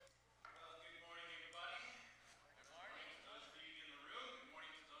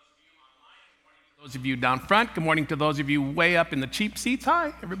Those of you down front, good morning to those of you way up in the cheap seats.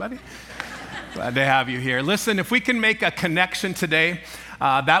 Hi, everybody. Glad to have you here. Listen, if we can make a connection today,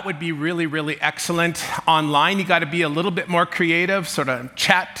 that would be really, really excellent. Online, you got to be a little bit more creative, sort of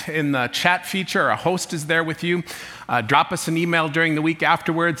chat in the chat feature. A host is there with you. Drop us an email during the week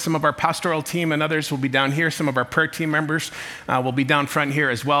afterwards. Some of our pastoral team and others will be down here. Some of our prayer team members will be down front here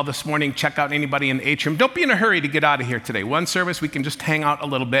as well this morning. Check out anybody in the atrium. Don't be in a hurry to get out of here today. One service, we can just hang out a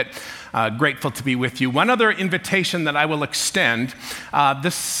little bit. Grateful to be with you. One other invitation that I will extend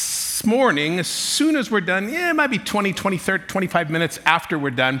this morning, as soon as we're done, it might be 20, 30, 25 minutes after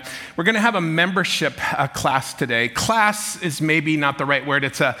we're done, we're going to have a membership class today. Class is maybe not the right word.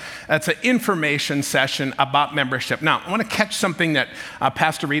 It's an information session about membership. Now, I want to catch something that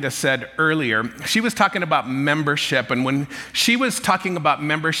Pastor Rita said earlier. She was talking about membership, and when she was talking about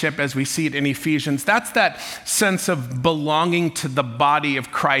membership as we see it in Ephesians, that's that sense of belonging to the body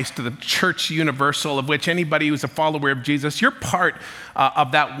of Christ, to the church universal, of which anybody who's a follower of Jesus, you're part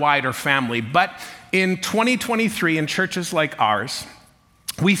of that wider family. But in 2023, in churches like ours,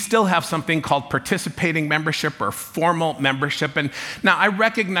 we still have something called participating membership or formal membership. And now I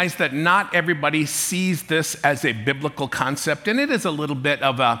recognize that not everybody sees this as a biblical concept, and it is a little bit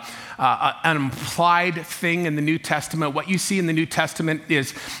of an implied thing in the New Testament. What you see in the New Testament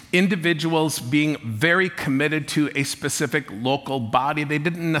is individuals being very committed to a specific local body. They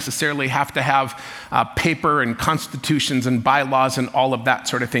didn't necessarily have to have paper and constitutions and bylaws and all of that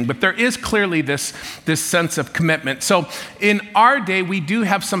sort of thing, but there is clearly this sense of commitment. So in our day, we do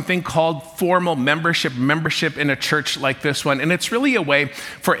have something called formal membership in a church like this one, and it's really a way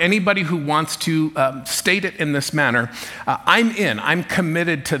for anybody who wants to state it in this manner. I'm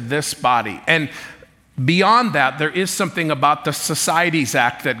committed to this body. And beyond that, there is something about the Societies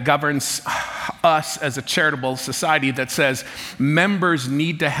Act that governs us as a charitable society that says members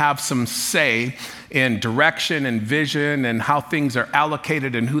need to have some say in direction and vision and how things are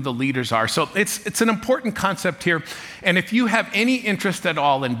allocated and who the leaders are. So it's an important concept here. And if you have any interest at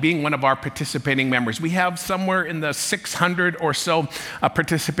all in being one of our participating members, we have somewhere in the 600 or so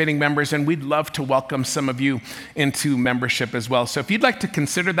participating members, and we'd love to welcome some of you into membership as well. So if you'd like to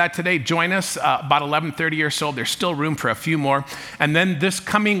consider that today, join us about 11:30 or so. There's still room for a few more. And then this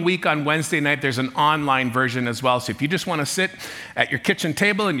coming week on Wednesday night, there's an online version as well. So if you just want to sit at your kitchen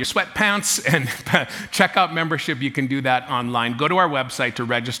table in your sweatpants and check out membership, you can do that online. Go to our website to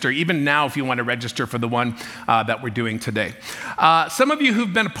register, even now if you want to register for the one that we're doing today. Some of you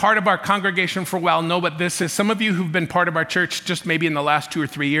who've been a part of our congregation for a while know what this is. Some of you who've been part of our church just maybe in the last 2 or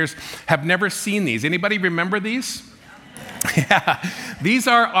 3 years have never seen these. Anybody remember these? Yeah, these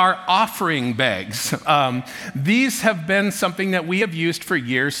are our offering bags. These have been something that we have used for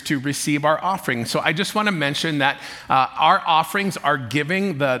years to receive our offering. So I just want to mention that our offerings, our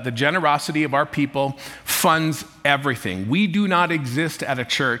giving, the generosity of our people funds everything. We do not exist as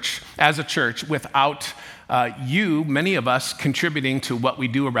a church without you, many of us, contributing to what we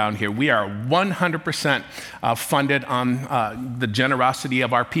do around here. We are 100% funded on the generosity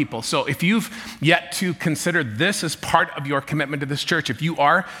of our people. So if you've yet to consider this as part of your commitment to this church, if you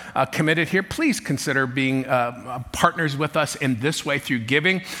are committed here, please consider being partners with us in this way through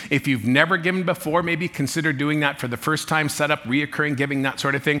giving. If you've never given before, maybe consider doing that for the first time, set up reoccurring giving, that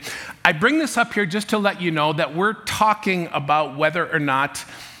sort of thing. I bring this up here just to let you know that we're talking about whether or not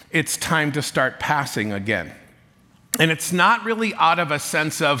it's time to start passing again. And it's not really out of a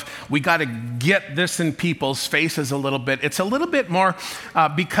sense of we got to get this in people's faces a little bit. It's a little bit more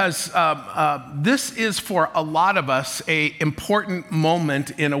because this is for a lot of us an important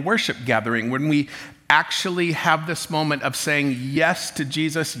moment in a worship gathering when we actually have this moment of saying yes to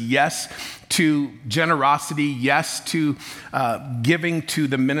Jesus, yes to generosity, yes to giving to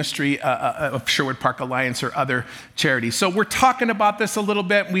the ministry of Sherwood Park Alliance or other charities. So we're talking about this a little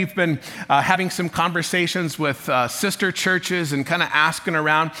bit. We've been having some conversations with sister churches and kind of asking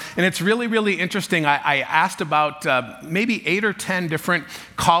around. And it's really, really interesting. I asked about maybe 8 or 10 different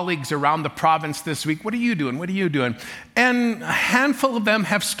colleagues around the province this week. What are you doing? What are you doing? And a handful of them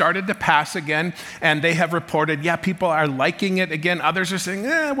have started to pass again, and they have reported, yeah, people are liking it again. Others are saying,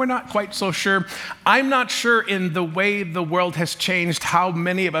 we're not quite so sure. I'm not sure in the way the world has changed how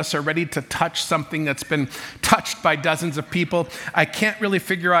many of us are ready to touch something that's been touched by dozens of people. I can't really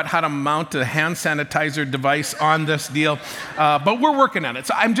figure out how to mount a hand sanitizer device on this deal, but we're working on it.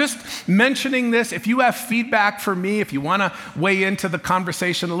 So I'm just mentioning this. If you have feedback for me, if you want to weigh into the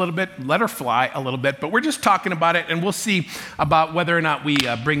conversation a little bit, let her fly a little bit, but we're just talking about it, and we'll see about whether or not we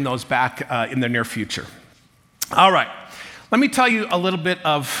bring those back in the near future. All right. Let me tell you a little bit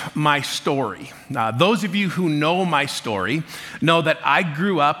of my story. Those of you who know my story know that I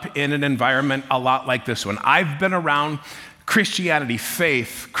grew up in an environment a lot like this one. I've been around Christianity,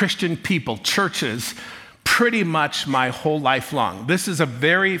 faith, Christian people, churches, pretty much my whole life long. This is a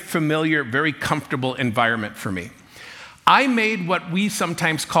very familiar, very comfortable environment for me. I made what we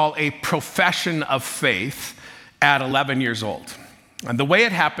sometimes call a profession of faith at 11 years old. And the way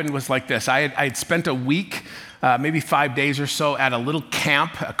it happened was like this. I had spent a week, maybe 5 days or so, at a little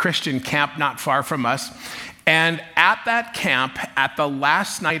camp, a Christian camp not far from us. And at that camp, at the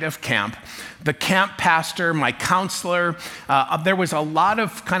last night of camp, the camp pastor, my counselor, there was a lot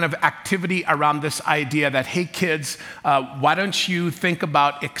of kind of activity around this idea that, hey kids, why don't you think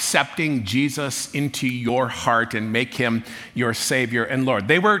about accepting Jesus into your heart and make him your Savior and Lord?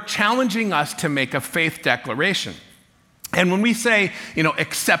 They were challenging us to make a faith declaration. And when we say,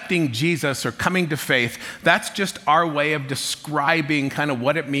 accepting Jesus or coming to faith, that's just our way of describing kind of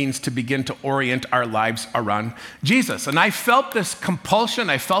what it means to begin to orient our lives around Jesus. And I felt this compulsion.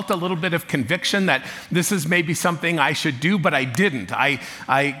 I felt a little bit of conviction that this is maybe something I should do, but I didn't.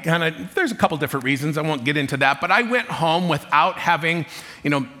 There's a couple different reasons. I won't get into that. But I went home without having,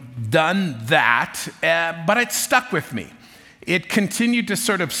 done that, but it stuck with me. It continued to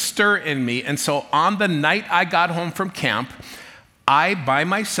sort of stir in me. And so on the night I got home from camp, I, by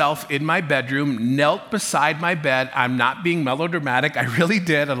myself in my bedroom, knelt beside my bed. I'm not being melodramatic. I really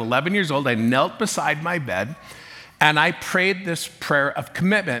did. At 11 years old, I knelt beside my bed and I prayed this prayer of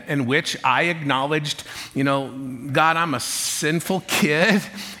commitment in which I acknowledged, God, I'm a sinful kid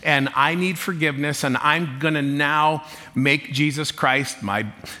and I need forgiveness, and I'm going to now make Jesus Christ my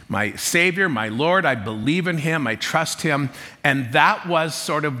Savior, my Lord. I believe in him. I trust him. And that was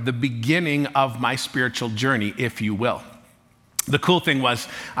sort of the beginning of my spiritual journey, if you will. The cool thing was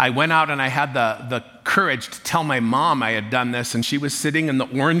I went out and I had the courage to tell my mom I had done this, and she was sitting in the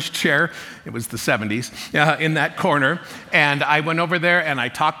orange chair. It was the 70s, in that corner. And I went over there and I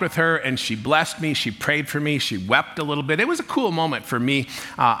talked with her, and she blessed me. She prayed for me. She wept a little bit. It was a cool moment for me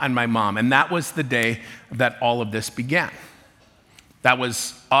and my mom. And that was the day that all of this began. That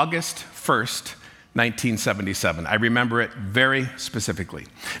was August 1st, 1977. I remember it very specifically.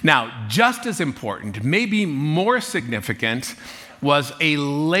 Now, just as important, maybe more significant, was a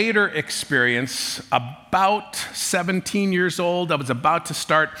later experience about 17 years old. I was about to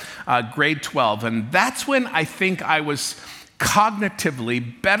start grade 12, and that's when I think I was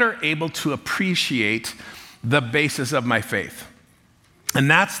cognitively better able to appreciate the basis of my faith. And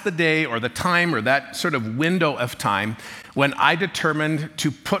that's the day or the time or that sort of window of time when I determined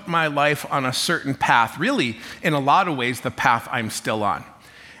to put my life on a certain path, really, in a lot of ways, the path I'm still on.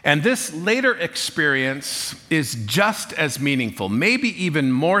 And this later experience is just as meaningful, maybe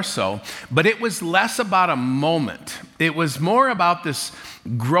even more so, but it was less about a moment. It was more about this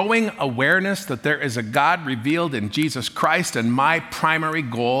growing awareness that there is a God revealed in Jesus Christ, and my primary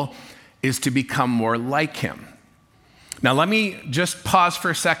goal is to become more like him. Now, let me just pause for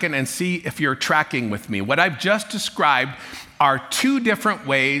a second and see if you're tracking with me. What I've just described are two different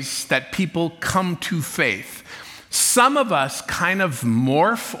ways that people come to faith. Some of us kind of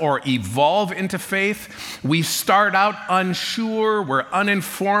morph or evolve into faith. We start out unsure, we're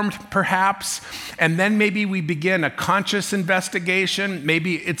uninformed perhaps, and then maybe we begin a conscious investigation.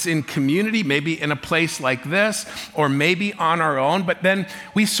 Maybe it's in community, maybe in a place like this, or maybe on our own, but then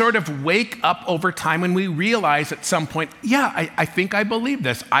we sort of wake up over time and we realize at some point, I think I believe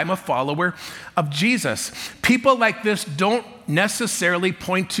this. I'm a follower of Jesus. People like this don't necessarily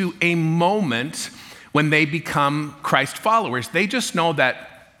point to a moment when they become Christ followers. They just know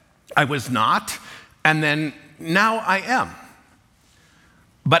that I was not, and then now I am.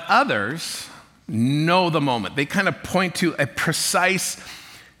 But others know the moment. They kind of point to a precise,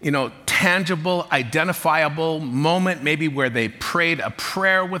 tangible, identifiable moment, maybe where they prayed a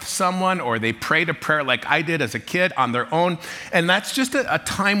prayer with someone, or they prayed a prayer like I did as a kid on their own. And that's just a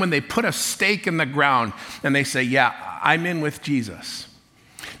time when they put a stake in the ground and they say, I'm in with Jesus.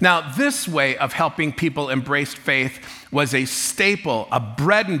 Now, this way of helping people embrace faith was a staple, a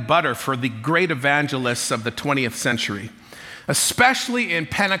bread and butter for the great evangelists of the 20th century. Especially in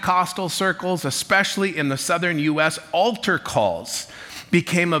Pentecostal circles, especially in the southern U.S., altar calls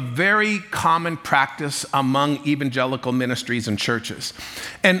became a very common practice among evangelical ministries and churches.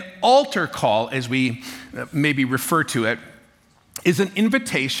 An altar call, as we maybe refer to it, is an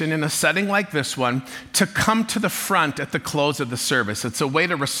invitation in a setting like this one to come to the front at the close of the service. It's a way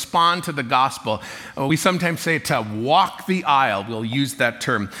to respond to the gospel. We sometimes say to walk the aisle, we'll use that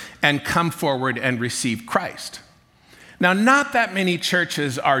term, and come forward and receive Christ. Now, not that many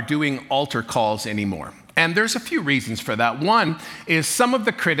churches are doing altar calls anymore. And there's a few reasons for that. One is some of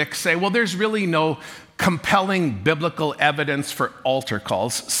the critics say, well, there's really no compelling biblical evidence for altar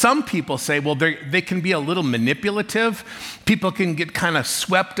calls. Some people say, well, they can be a little manipulative. People can get kind of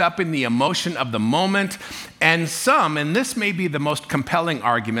swept up in the emotion of the moment. And some, and this may be the most compelling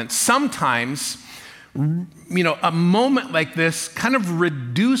argument, sometimes, a moment like this kind of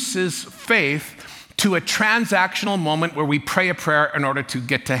reduces faith to a transactional moment where we pray a prayer in order to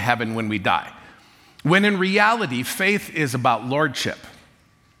get to heaven when we die. When in reality, faith is about lordship.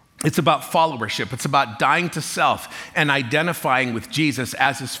 It's about followership. It's about dying to self and identifying with Jesus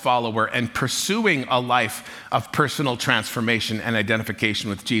as his follower and pursuing a life of personal transformation and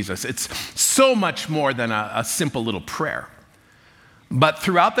identification with Jesus. It's so much more than a simple little prayer. But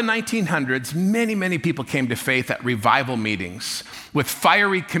throughout the 1900s, many, many people came to faith at revival meetings with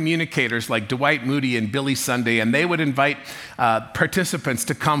fiery communicators like Dwight Moody and Billy Sunday, and they would invite participants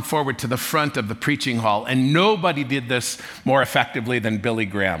to come forward to the front of the preaching hall. And nobody did this more effectively than Billy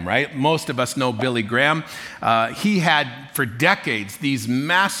Graham, right? Most of us know Billy Graham. He had, for decades, these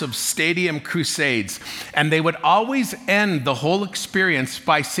massive stadium crusades, and they would always end the whole experience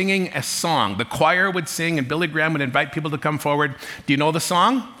by singing a song. The choir would sing, and Billy Graham would invite people to come forward. Do you know the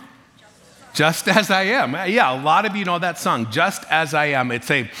song? Just As I Am. Yeah, a lot of you know that song, Just As I Am. It's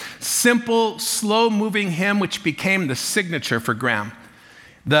a simple, slow-moving hymn which became the signature for Graham.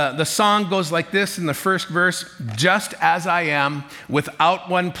 The song goes like this in the first verse: just as I am, without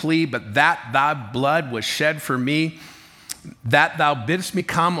one plea, but that thy blood was shed for me, that thou bidst me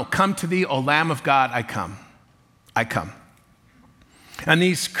come, O come to thee, O Lamb of God, I come. I come. And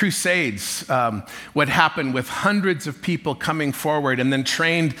these crusades would happen with hundreds of people coming forward, and then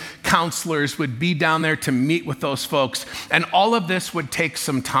trained counselors would be down there to meet with those folks. And all of this would take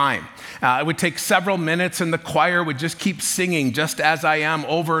some time. It would take several minutes, and the choir would just keep singing Just As I Am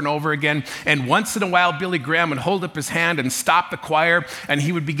over and over again. And once in a while, Billy Graham would hold up his hand and stop the choir, and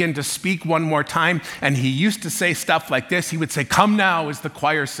he would begin to speak one more time. And he used to say stuff like this. He would say, "Come now," as the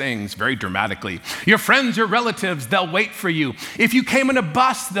choir sings very dramatically. "Your friends, your relatives, they'll wait for you. If you came in a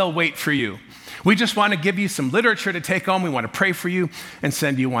bus, they'll wait for you. We just want to give you some literature to take home. We want to pray for you and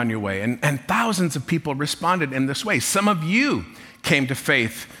send you on your way." And thousands of people responded in this way. Some of you came to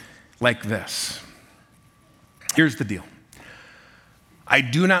faith like this. Here's the deal. I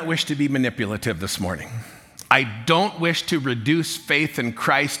do not wish to be manipulative this morning. I don't wish to reduce faith in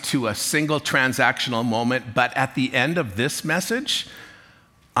Christ to a single transactional moment, but at the end of this message,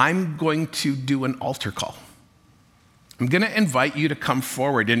 I'm going to do an altar call. I'm going to invite you to come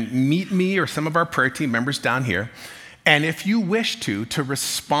forward and meet me or some of our prayer team members down here. And if you wish to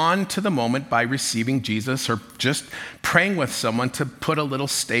respond to the moment by receiving Jesus or just praying with someone, to put a little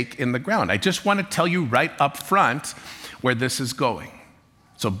stake in the ground. I just want to tell you right up front where this is going.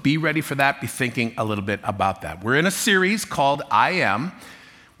 So be ready for that. Be thinking a little bit about that. We're in a series called I Am.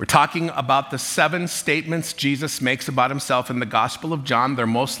 We're talking about the 7 statements Jesus makes about himself in the Gospel of John. They're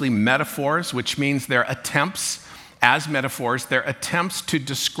mostly metaphors, which means they're attempts as metaphors. They're attempts to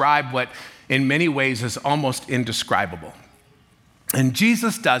describe what in many ways is almost indescribable. And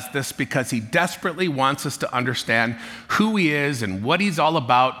Jesus does this because he desperately wants us to understand who he is and what he's all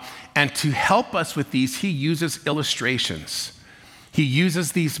about. And to help us with these, he uses illustrations. He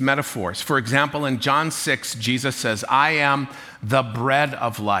uses these metaphors. For example, in John 6, Jesus says, "I am the bread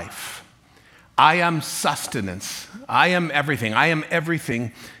of life. I am sustenance. I am everything. I am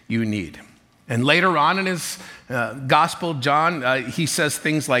everything you need." And later on in his Gospel, John, he says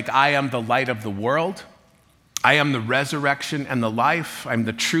things like, "I am the light of the world. I am the resurrection and the life. I'm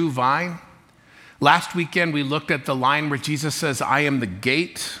the true vine." Last weekend, we looked at the line where Jesus says, "I am the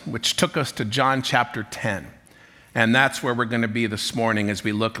gate," which took us to John chapter 10. And that's where we're going to be this morning as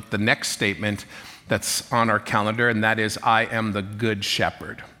we look at the next statement that's on our calendar, and that is, "I am the good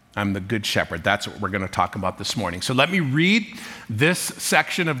shepherd." I'm the good shepherd. That's what we're going to talk about this morning. So let me read this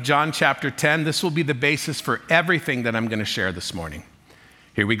section of John chapter 10. This will be the basis for everything that I'm going to share this morning.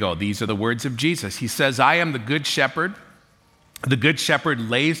 Here we go. These are the words of Jesus. He says, "I am the good shepherd. The good shepherd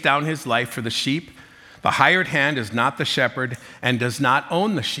lays down his life for the sheep. The hired hand is not the shepherd and does not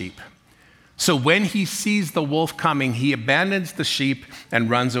own the sheep. So when he sees the wolf coming, he abandons the sheep and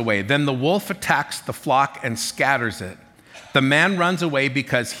runs away. Then the wolf attacks the flock and scatters it. The man runs away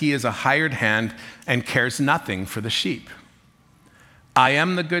because he is a hired hand and cares nothing for the sheep. I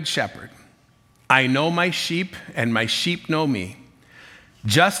am the good shepherd. I know my sheep, and my sheep know me.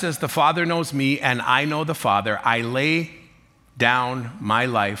 Just as the Father knows me, and I know the Father, I lay down my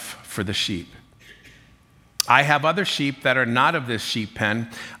life for the sheep. I have other sheep that are not of this sheep pen.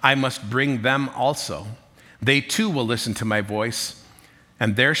 I must bring them also. They too will listen to my voice,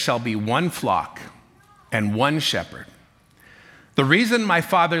 and there shall be one flock and one shepherd. The reason my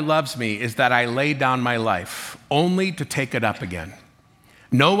Father loves me is that I lay down my life only to take it up again.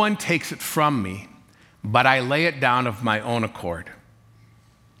 No one takes it from me, but I lay it down of my own accord.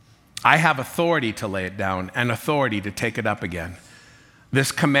 I have authority to lay it down and authority to take it up again.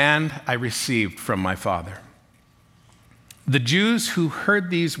 This command I received from my Father." The Jews who heard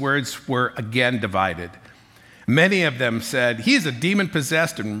these words were again divided. Many of them said, "He's a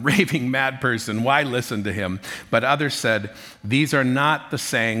demon-possessed and raving mad person. Why listen to him?" But others said, "These are not the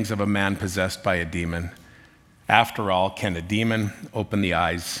sayings of a man possessed by a demon. After all, can a demon open the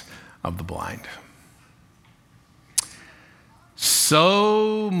eyes of the blind?"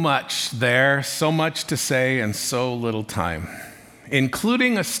 So much there, so much to say, and so little time,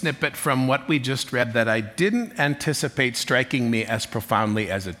 including a snippet from what we just read that I didn't anticipate striking me as profoundly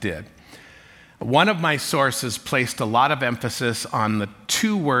as it did. One of my sources placed a lot of emphasis on the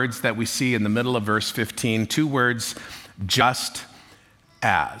two words that we see in the middle of verse 15, two words, just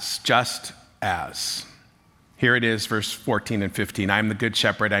as, just as. Here it is, verse 14 and 15. "I am the good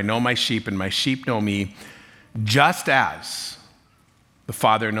shepherd. I know my sheep, and my sheep know me, just as the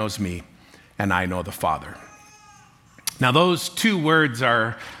Father knows me, and I know the Father." Now, those two words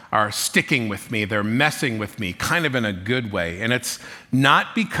are sticking with me. They're messing with me, kind of in a good way. And it's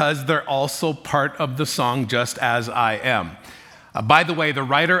not because they're also part of the song, "Just As I Am." By the way, the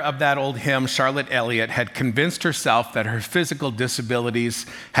writer of that old hymn, Charlotte Elliott, had convinced herself that her physical disabilities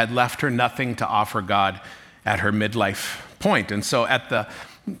had left her nothing to offer God at her midlife point. And so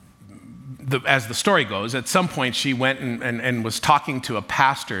as the story goes, at some point she went and was talking to a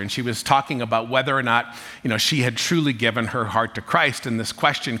pastor, and she was talking about whether or not, she had truly given her heart to Christ. And this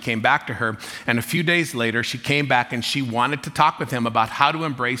question came back to her. And a few days later, she came back and she wanted to talk with him about how to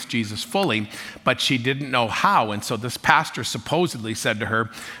embrace Jesus fully, but she didn't know how. And so this pastor supposedly said to her,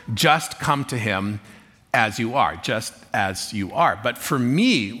 "Just come to him as you are, just as you are." But for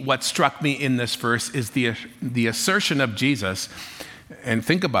me, what struck me in this verse is the assertion of Jesus. And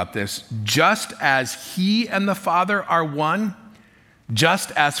think about this: just as he and the Father are one,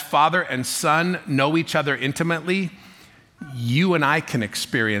 just as Father and Son know each other intimately, you and I can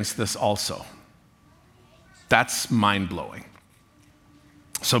experience this also. That's mind-blowing.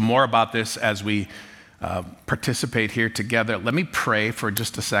 So more about this as we participate here together. Let me pray for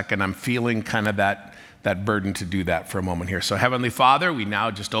just a second. I'm feeling kind of that burden to do that for a moment here. So Heavenly Father, we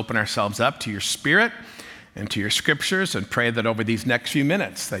now just open ourselves up to your Spirit and to your scriptures, and pray that over these next few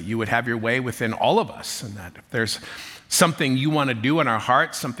minutes that you would have your way within all of us, and that if there's something you want to do in our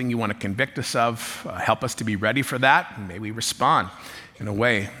hearts, something you want to convict us of, help us to be ready for that, and may we respond in a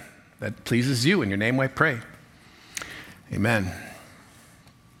way that pleases you. In your name I pray. Amen.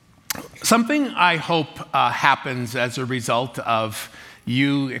 Something I hope happens as a result of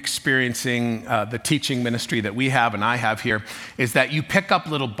you experiencing the teaching ministry that we have and I have here is that you pick up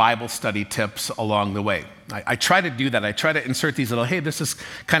little Bible study tips along the way. I try to do that. I try to insert these little, hey, this is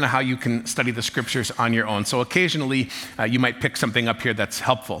kind of how you can study the scriptures on your own. So occasionally you might pick something up here that's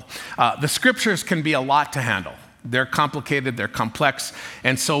helpful. The scriptures can be a lot to handle. They're complicated, they're complex.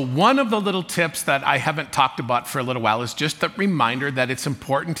 And so one of the little tips that I haven't talked about for a little while is just the reminder that it's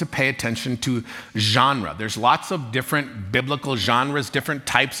important to pay attention to genre. There's lots of different biblical genres, different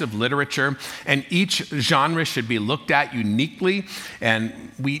types of literature, and each genre should be looked at uniquely.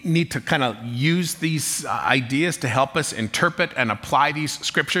 And we need to kind of use these ideas to help us interpret and apply these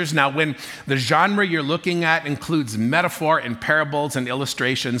scriptures. Now, when the genre you're looking at includes metaphor and parables and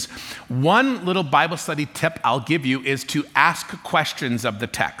illustrations, one little Bible study tip I'll give you is to ask questions of the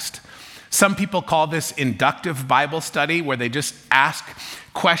text. Some people call this inductive Bible study, where they just ask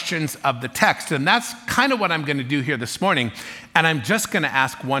questions of the text. And that's kind of what I'm going to do here this morning. And I'm just going to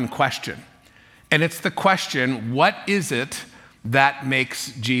ask one question. And it's the question, what is it that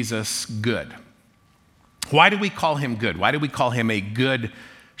makes Jesus good? Why do we call him good? Why do we call him a good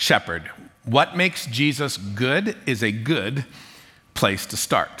shepherd? What makes Jesus good is a good place to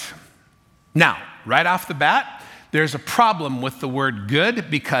start. Now, right off the bat, there's a problem with the word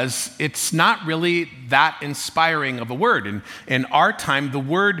good because it's not really that inspiring of a word. In our time, the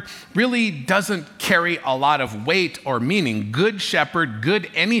word really doesn't carry a lot of weight or meaning. Good shepherd,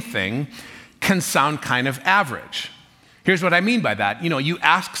 good anything can sound kind of average. Here's what I mean by that. You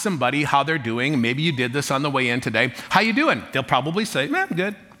ask somebody how they're doing. Maybe you did this on the way in today. How you doing? They'll probably say, I'm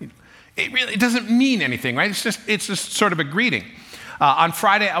good. It doesn't mean anything, right? It's just sort of a greeting. On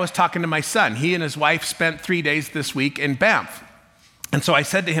Friday, I was talking to my son. He and his wife spent 3 days this week in Banff. And so I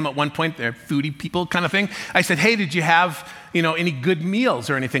said to him at one point, they're foodie people kind of thing. I said, hey, did you have, any good meals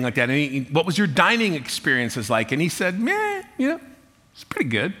or anything like that? What was your dining experiences like? And he said, it's pretty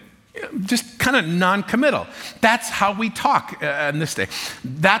good. Just kind of non-committal. That's how we talk in this day.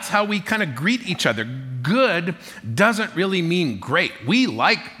 That's how we kind of greet each other. Good doesn't really mean great. We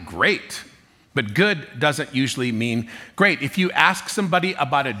like great, but good doesn't usually mean great. If you ask somebody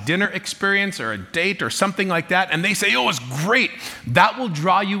about a dinner experience or a date or something like that, and they say, oh, it's great, that will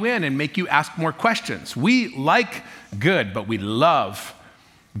draw you in and make you ask more questions. We like good, but we love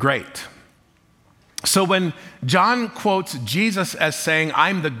great. So when John quotes Jesus as saying,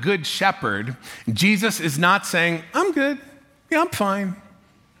 I'm the good shepherd, Jesus is not saying, I'm good, yeah, I'm fine.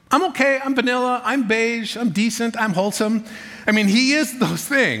 I'm okay, I'm vanilla, I'm beige, I'm decent, I'm wholesome. I mean, he is those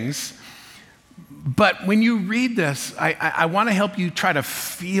things. But when you read this, I want to help you try to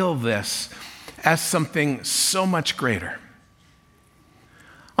feel this as something so much greater.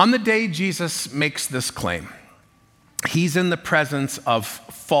 On the day Jesus makes this claim, he's in the presence of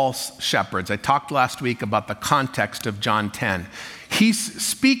false shepherds. I talked last week about the context of John 10. He's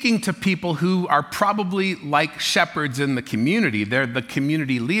speaking to people who are probably like shepherds in the community. They're the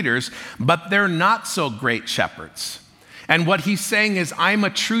community leaders, but they're not so great shepherds. And what he's saying is, I'm a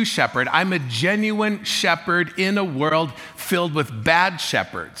true shepherd. I'm a genuine shepherd in a world filled with bad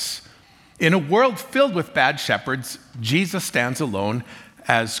shepherds. In a world filled with bad shepherds, Jesus stands alone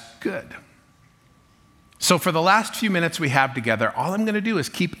as good. So for the last few minutes we have together, all I'm going to do is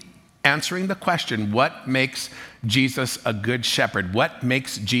keep answering the question, what makes Jesus a good shepherd? What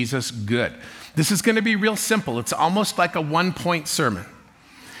makes Jesus good? This is going to be real simple. It's almost like a one-point sermon.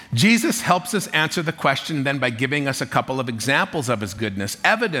 Jesus helps us answer the question then by giving us a couple of examples of his goodness.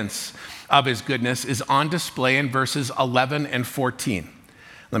 Evidence of his goodness is on display in verses 11 and 14.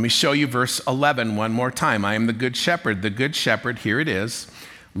 Let me show you verse 11 one more time. I am the good shepherd. The good shepherd, here it is,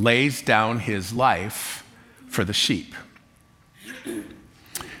 lays down his life for the sheep.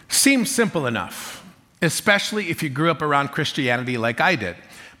 Seems simple enough, especially if you grew up around Christianity like I did.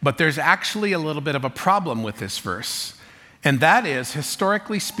 But there's actually a little bit of a problem with this verse. And that is,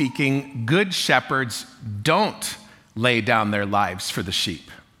 historically speaking, good shepherds don't lay down their lives for the sheep.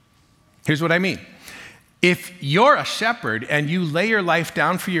 Here's what I mean. If you're a shepherd and you lay your life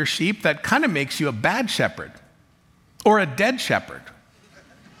down for your sheep, that kind of makes you a bad shepherd or a dead shepherd.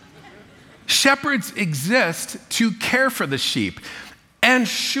 Shepherds exist to care for the sheep. And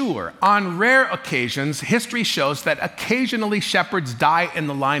sure, on rare occasions, history shows that occasionally shepherds die in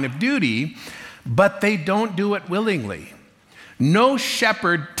the line of duty, but they don't do it willingly. No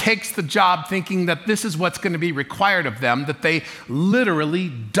shepherd takes the job thinking that this is what's going to be required of them, that they literally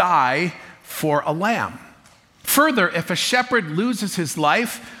die for a lamb. Further, if a shepherd loses his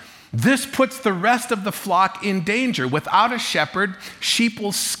life, this puts the rest of the flock in danger. Without a shepherd, sheep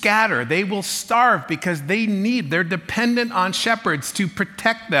will scatter. They will starve because they're dependent on shepherds to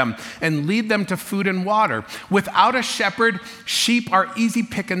protect them and lead them to food and water. Without a shepherd, sheep are easy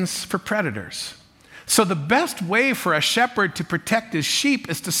pickings for predators. So the best way for a shepherd to protect his sheep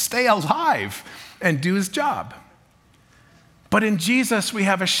is to stay alive and do his job. But in Jesus, we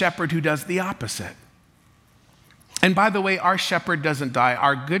have a shepherd who does the opposite. And by the way, our shepherd doesn't die,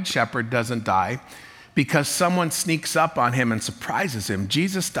 our good shepherd doesn't die because someone sneaks up on him and surprises him.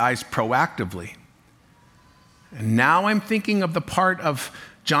 Jesus dies proactively. And now I'm thinking of the part of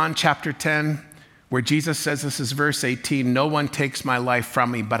John chapter 10 where Jesus says, this is verse 18, no one takes my life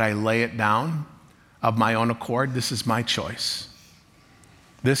from me, but I lay it down of my own accord. This is my choice.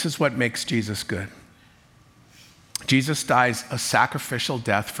 This is what makes Jesus good. Jesus dies a sacrificial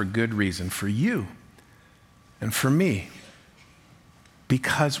death for good reason, for you and for me,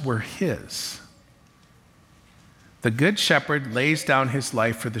 because we're his. The good shepherd lays down his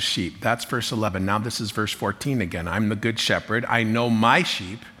life for the sheep. That's verse 11. Now this is verse 14 again. I'm the good shepherd. I know my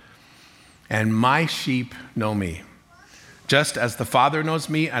sheep, and my sheep know me. Just as the Father knows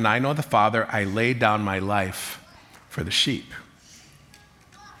me and I know the Father, I lay down my life for the sheep.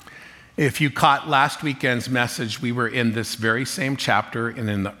 If you caught last weekend's message, we were in this very same chapter, and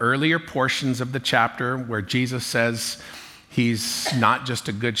in the earlier portions of the chapter where Jesus says he's not just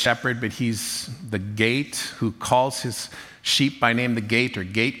a good shepherd, but he's the gate who calls his sheep by name, the gate or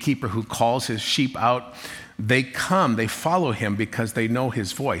gatekeeper who calls his sheep out. They come, they follow him because they know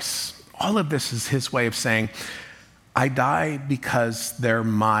his voice. All of this is his way of saying, I die because they're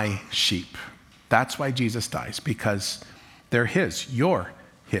my sheep. That's why Jesus dies, because they're his, you're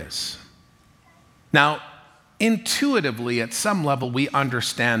his. Now, intuitively, at some level, we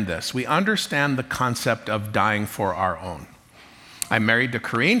understand this. We understand the concept of dying for our own. I'm married to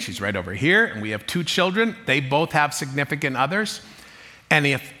Corrine, she's right over here, and we have 2 children. They both have significant others. And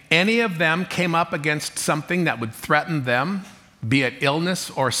if any of them came up against something that would threaten them, be it illness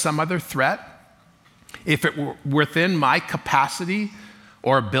or some other threat, if it were within my capacity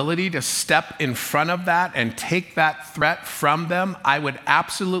or ability to step in front of that and take that threat from them, I would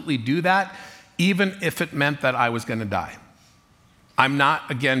absolutely do that, even if it meant that I was going to die. I'm not,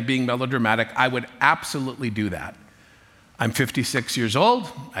 again, being melodramatic. I would absolutely do that. I'm 56 years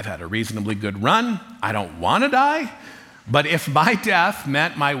old. I've had a reasonably good run. I don't want to die. But if my death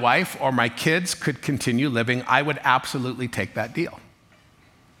meant my wife or my kids could continue living, I would absolutely take that deal.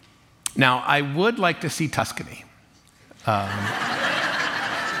 Now, I would like to see Tuscany.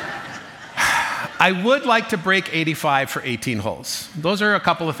 I would like to break 85 for 18 holes. Those are a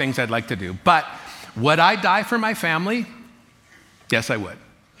couple of things I'd like to do. But would I die for my family? Yes, I would.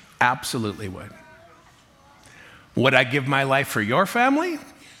 Absolutely would. Would I give my life for your family?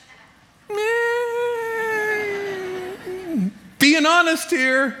 Being honest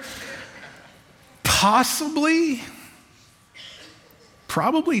here, possibly,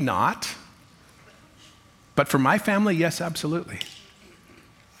 probably not. But for my family, yes, absolutely.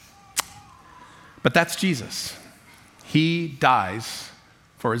 But that's Jesus. He dies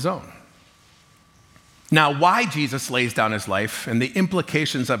for his own. Now, why Jesus lays down his life and the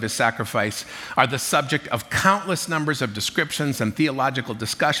implications of his sacrifice are the subject of countless numbers of descriptions and theological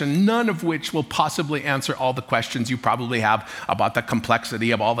discussion, none of which will possibly answer all the questions you probably have about the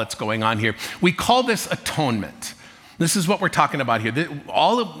complexity of all that's going on here. We call this atonement. This is what we're talking about here.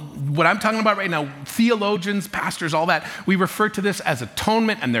 All of what I'm talking about right now, theologians, pastors, all that, we refer to this as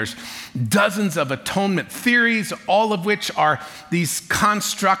atonement, and there's dozens of atonement theories, all of which are these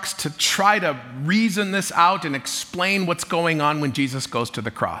constructs to try to reason this out and explain what's going on when Jesus goes to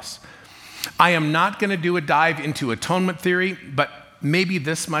the cross. I am not going to do a dive into atonement theory, but maybe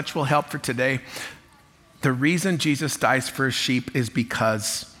this much will help for today. The reason Jesus dies for his sheep is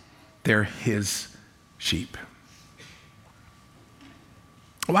because they're his sheep.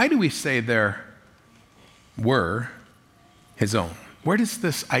 Why do we say there were his own? Where does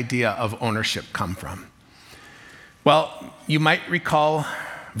this idea of ownership come from? Well, you might recall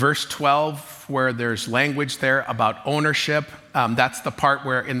verse 12 where there's language there about ownership. That's the part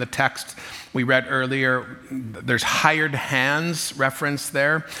where in the text we read earlier, there's hired hands referenced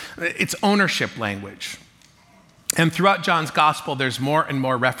there. It's ownership language. And throughout John's gospel, there's more and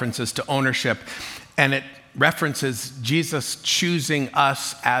more references to ownership, and it references Jesus choosing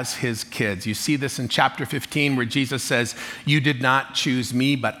us as his kids. You see this in chapter 15 where Jesus says, "You did not choose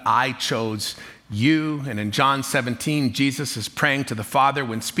me, but I chose you." And in John 17, Jesus is praying to the Father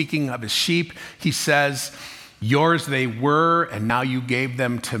when speaking of his sheep. He says, "Yours they were, and now you gave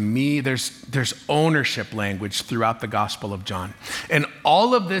them to me." There's ownership language throughout the Gospel of John. And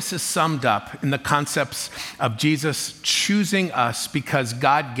all of this is summed up in the concepts of Jesus choosing us because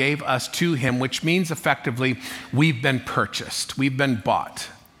God gave us to him, which means effectively we've been purchased, we've been bought.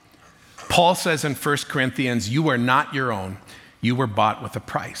 Paul says in 1 Corinthians, "You are not your own, you were bought with a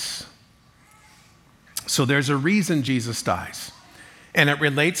price." So there's a reason Jesus dies. And it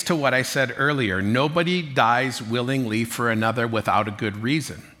relates to what I said earlier. Nobody dies willingly for another without a good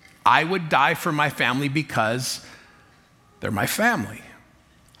reason. I would die for my family because they're my family.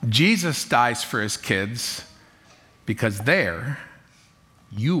 Jesus dies for his kids because you're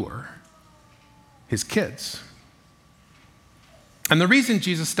his kids. And the reason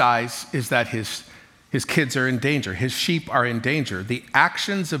Jesus dies is that his kids are in danger. His sheep are in danger. The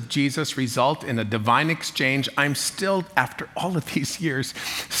actions of Jesus result in a divine exchange. I'm still, after all of these years,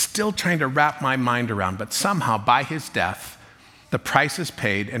 still trying to wrap my mind around. But somehow, by his death, the price is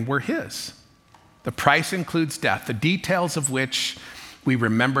paid and we're his. The price includes death, the details of which we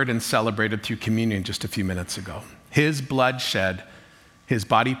remembered and celebrated through communion just a few minutes ago. His blood shed, his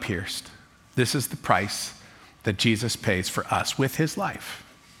body pierced. This is the price that Jesus pays for us with his life.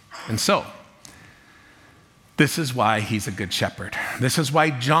 And so, this is why he's a good shepherd. This is why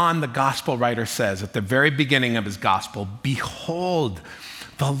John, the gospel writer, says at the very beginning of his gospel, "Behold,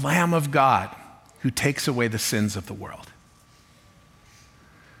 the Lamb of God who takes away the sins of the world."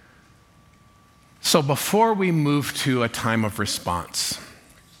 So before we move to a time of response,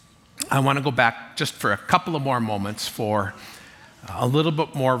 I want to go back just for a couple of more moments for a little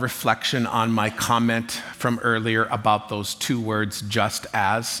bit more reflection on my comment from earlier about those two words, "just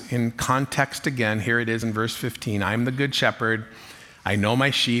as." In context again, here it is in verse 15. "I am the good shepherd. I know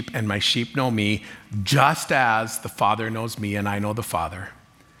my sheep, and my sheep know me, just as the Father knows me, and I know the Father.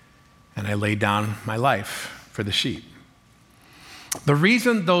 And I lay down my life for the sheep." The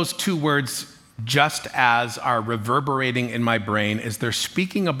reason those two words, "just as," are reverberating in my brain is they're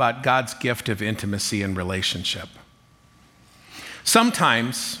speaking about God's gift of intimacy and relationship.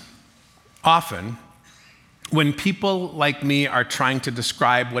 Sometimes, often, when people like me are trying to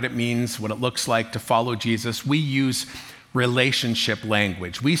describe what it means, what it looks like to follow Jesus, we use relationship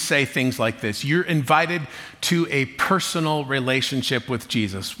language. We say things like this: you're invited to a personal relationship with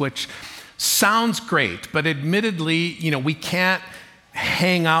Jesus, which sounds great, but admittedly, we can't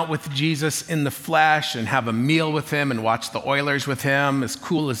hang out with Jesus in the flesh and have a meal with him and watch the Oilers with him, as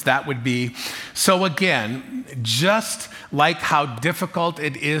cool as that would be. So again, just like how difficult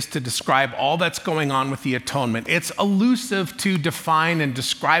it is to describe all that's going on with the atonement, it's elusive to define and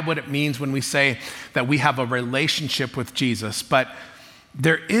describe what it means when we say that we have a relationship with Jesus. But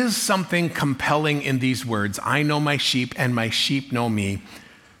there is something compelling in these words: I know my sheep and my sheep know me,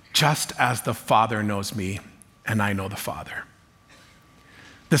 just as the Father knows me and I know the Father.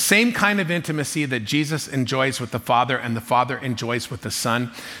 The same kind of intimacy that Jesus enjoys with the Father and the Father enjoys with the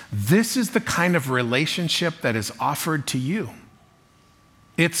Son, this is the kind of relationship that is offered to you.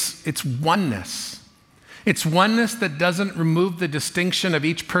 It's oneness. It's oneness that doesn't remove the distinction of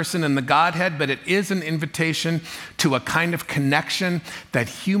each person in the Godhead, but it is an invitation to a kind of connection that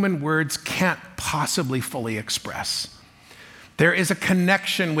human words can't possibly fully express. There is a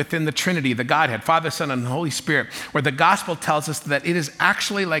connection within the Trinity, the Godhead, Father, Son, and the Holy Spirit, where the gospel tells us that it is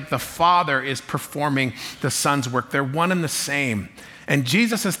actually like the Father is performing the Son's work. They're one and the same. And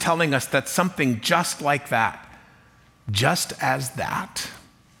Jesus is telling us that something just like that, just as that,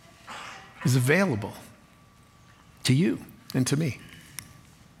 is available to you and to me.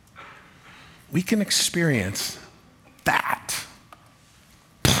 We can experience that.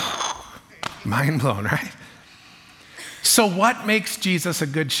 Mind blown, right? So what makes Jesus a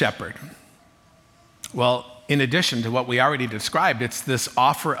good shepherd? Well, in addition to what we already described, it's this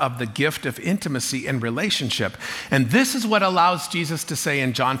offer of the gift of intimacy and relationship. And this is what allows Jesus to say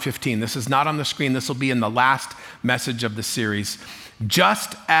in John 15, this is not on the screen, this will be in the last message of the series: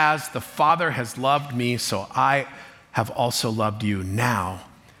 just as the Father has loved me, so I have also loved you. Now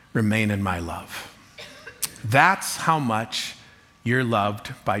remain in my love. That's how much you're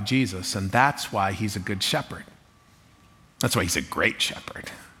loved by Jesus, and that's why he's a good shepherd. That's why he's a great shepherd.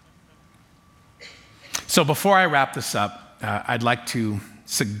 So before I wrap this up, I'd like to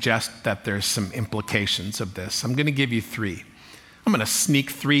suggest that there's some implications of this. I'm going to give you 3. I'm going to sneak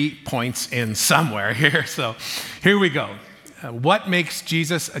 3 points in somewhere here. So here we go. What makes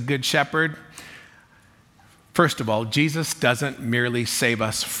Jesus a good shepherd? First of all, Jesus doesn't merely save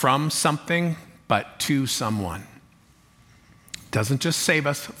us from something, but to someone. Doesn't just save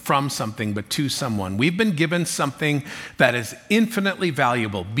us from something, but to someone. We've been given something that is infinitely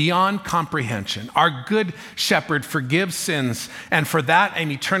valuable, beyond comprehension. Our good shepherd forgives sins, and for that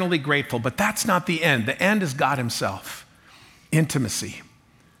I'm eternally grateful. But that's not the end. The end is God himself. Intimacy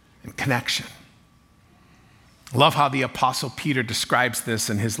and connection. I love how the Apostle Peter describes this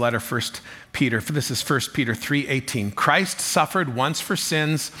in his letter, 1 Peter. This is 1 Peter 3:18. Christ suffered once for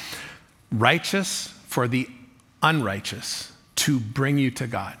sins, righteous for the unrighteous, to bring you to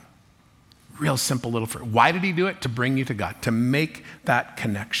God. Real simple little phrase. Why did he do it? To bring you to God, to make that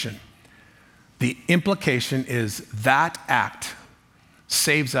connection. The implication is that act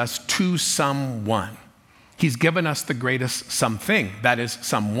saves us to someone. He's given us the greatest something, that is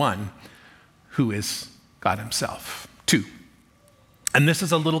someone who is God himself. 2. And this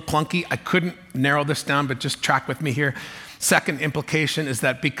is a little clunky. I couldn't narrow this down, but just track with me here. Second implication is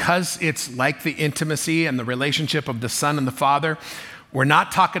that because it's like the intimacy and the relationship of the Son and the Father, we're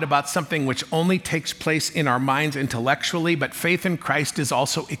not talking about something which only takes place in our minds intellectually, but faith in Christ is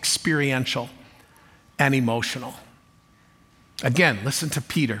also experiential and emotional. Again, listen to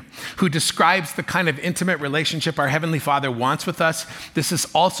Peter, who describes the kind of intimate relationship our Heavenly Father wants with us. This is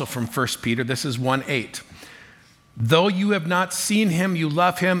also from 1 Peter. This is 1:8. Though you have not seen him, you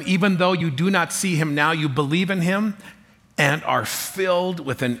love him. Even though you do not see him now, you believe in him and are filled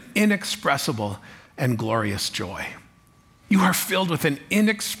with an inexpressible and glorious joy. You are filled with an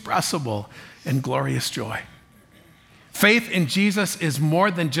inexpressible and glorious joy. Faith in Jesus is more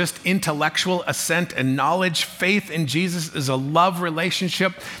than just intellectual assent and knowledge. Faith in Jesus is a love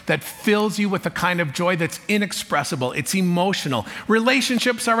relationship that fills you with a kind of joy that's inexpressible. It's emotional.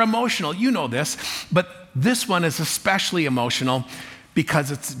 Relationships are emotional. You know this. But this one is especially emotional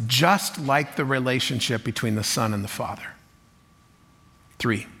because it's just like the relationship between the Son and the Father.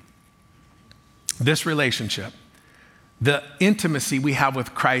 3, this relationship, the intimacy we have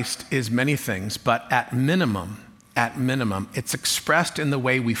with Christ is many things, but at minimum, it's expressed in the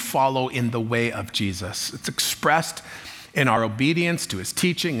way we follow in the way of Jesus. It's expressed in our obedience to his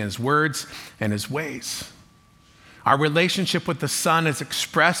teaching, his words, and his ways. Our relationship with the Son is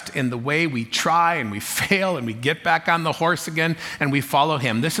expressed in the way we try and we fail and we get back on the horse again and we follow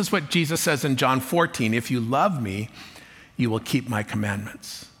him. This is what Jesus says in John 14, if you love me, you will keep my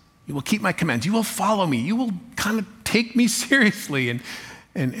commandments. You will keep my commands. You will follow me. You will kind of take me seriously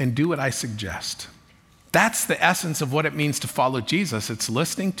and do what I suggest. That's the essence of what it means to follow Jesus. It's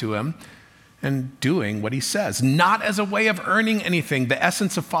listening to him and doing what he says, not as a way of earning anything. The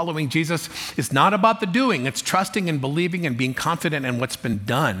essence of following Jesus is not about the doing. It's trusting and believing and being confident in what's been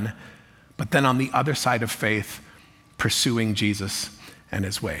done, but then on the other side of faith, pursuing Jesus and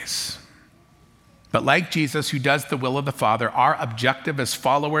his ways. But like Jesus, who does the will of the Father, our objective as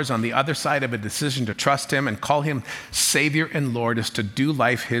followers on the other side of a decision to trust him and call him Savior and Lord is to do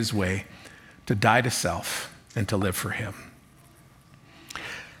life his way, to die to self and to live for him.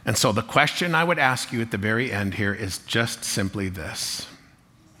 And so the question I would ask you at the very end here is just simply this.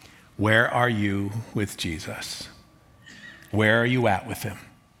 Where are you with Jesus? Where are you at with him?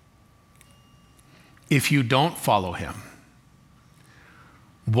 If you don't follow him,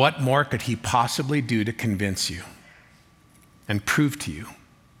 what more could he possibly do to convince you and prove to you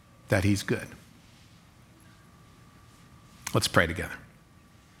that he's good? Let's pray together.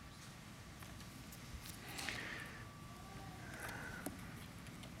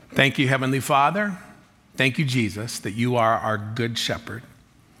 Thank you, Heavenly Father. Thank you, Jesus, that you are our good shepherd.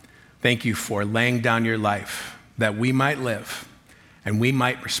 Thank you for laying down your life that we might live and we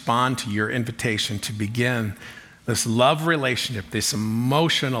might respond to your invitation to begin this love relationship, this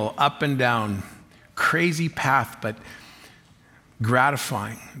emotional, up and down, crazy path, but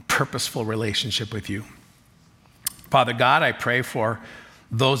gratifying, purposeful relationship with you. Father God, I pray for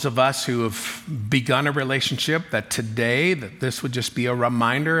those of us who have begun a relationship, that today, that this would just be a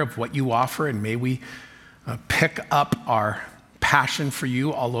reminder of what you offer, and may we pick up our passion for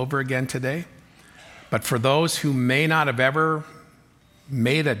you all over again today. But for those who may not have ever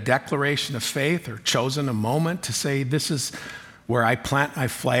made a declaration of faith or chosen a moment to say, this is where I plant my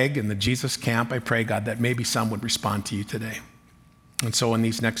flag in the Jesus camp, I pray, God, that maybe some would respond to you today. And so in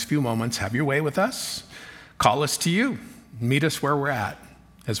these next few moments, have your way with us. Call us to you. Meet us where we're at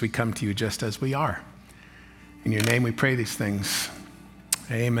as we come to you just as we are. In your name we pray these things.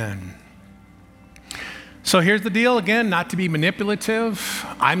 Amen. So here's the deal again, not to be manipulative.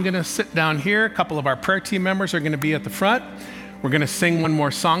 I'm going to sit down here. A couple of our prayer team members are going to be at the front. We're going to sing one more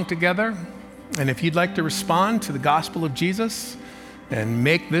song together. And if you'd like to respond to the gospel of Jesus and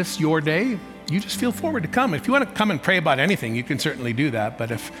make this your day, you just feel forward to come. If you want to come and pray about anything, you can certainly do that. But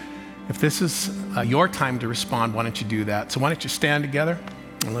if this is your time to respond, why don't you do that? So why don't you stand together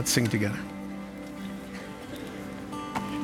and let's sing together.